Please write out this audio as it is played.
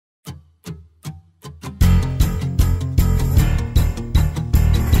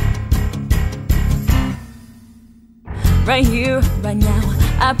right here, right now.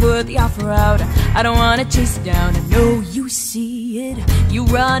 I put the offer out, I don't wanna chase it down. I know you see it, you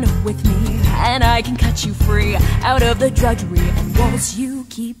run with me, and I can cut you free out of the drudgery and walls you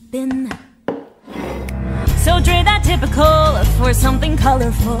keep in. So trade that typical for something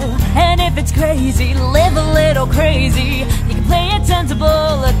colorful. And if it's crazy, live a little crazy. You can play it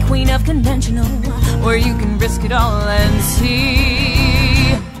sensible, a queen of conventional, or you can risk it all and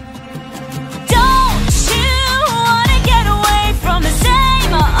see. Don't you wanna get away from the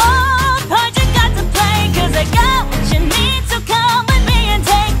same old part you got to play? Cause I got what you need, so come with me and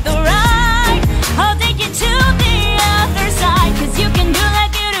take the ride. I'll take you to the other side. Cause you can do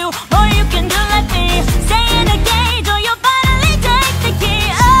like you do, or you can do like me. Stay in a cage, or you'll finally take the key.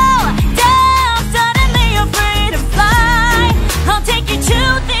 Oh, damn, suddenly you're free to fly. I'll take you to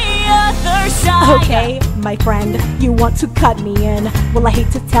the other side. Okay, my friend, you want to cut me in. Well, I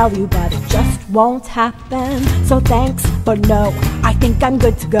hate to tell you, but it just won't happen. So thanks, but no, I think I'm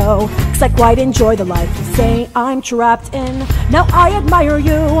good to go. Cause I quite enjoy the life you say I'm trapped in. Now I admire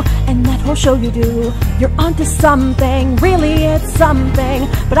you, and that whole show you do. You're onto something, really it's something.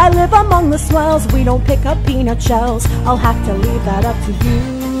 But I live among the swells, we don't pick up peanut shells. I'll have to leave that up to you.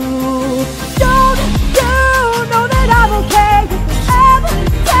 Don't you know that I'm okay with whatever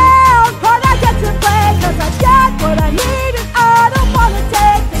town part I get to play? Cause I got what I need and I don't wanna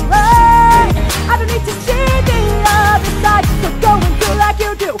take the ride. I don't need to see the other side. So go and do like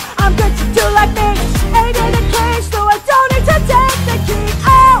you do, I'm good to do like me. Ain't in a cage, so I don't need to take the key.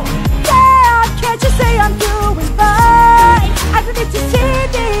 Oh, yeah, can't you see I'm doing fine? I don't need to see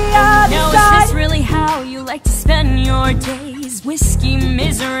the other now, side. is this really how you like to spend your days? Whiskey,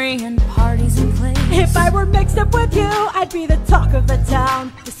 misery, and parties and plays. If I were mixed up with you, I'd be the talk of the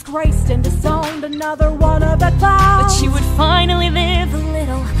town. Disgraced and disowned, another one of the clowns. But you would finally live a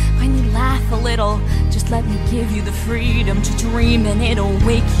little, finally laugh a little. Just let me give you the freedom to dream, and it'll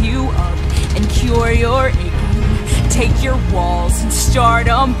wake you up and cure your aching. Take your walls and start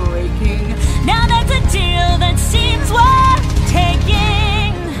on breaking. Now that's a deal that seems worth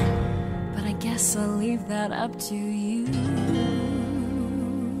taking, but I guess I'll leave that up to you.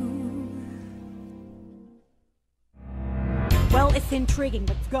 Well, it's intriguing.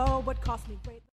 Let's go. What cost me great.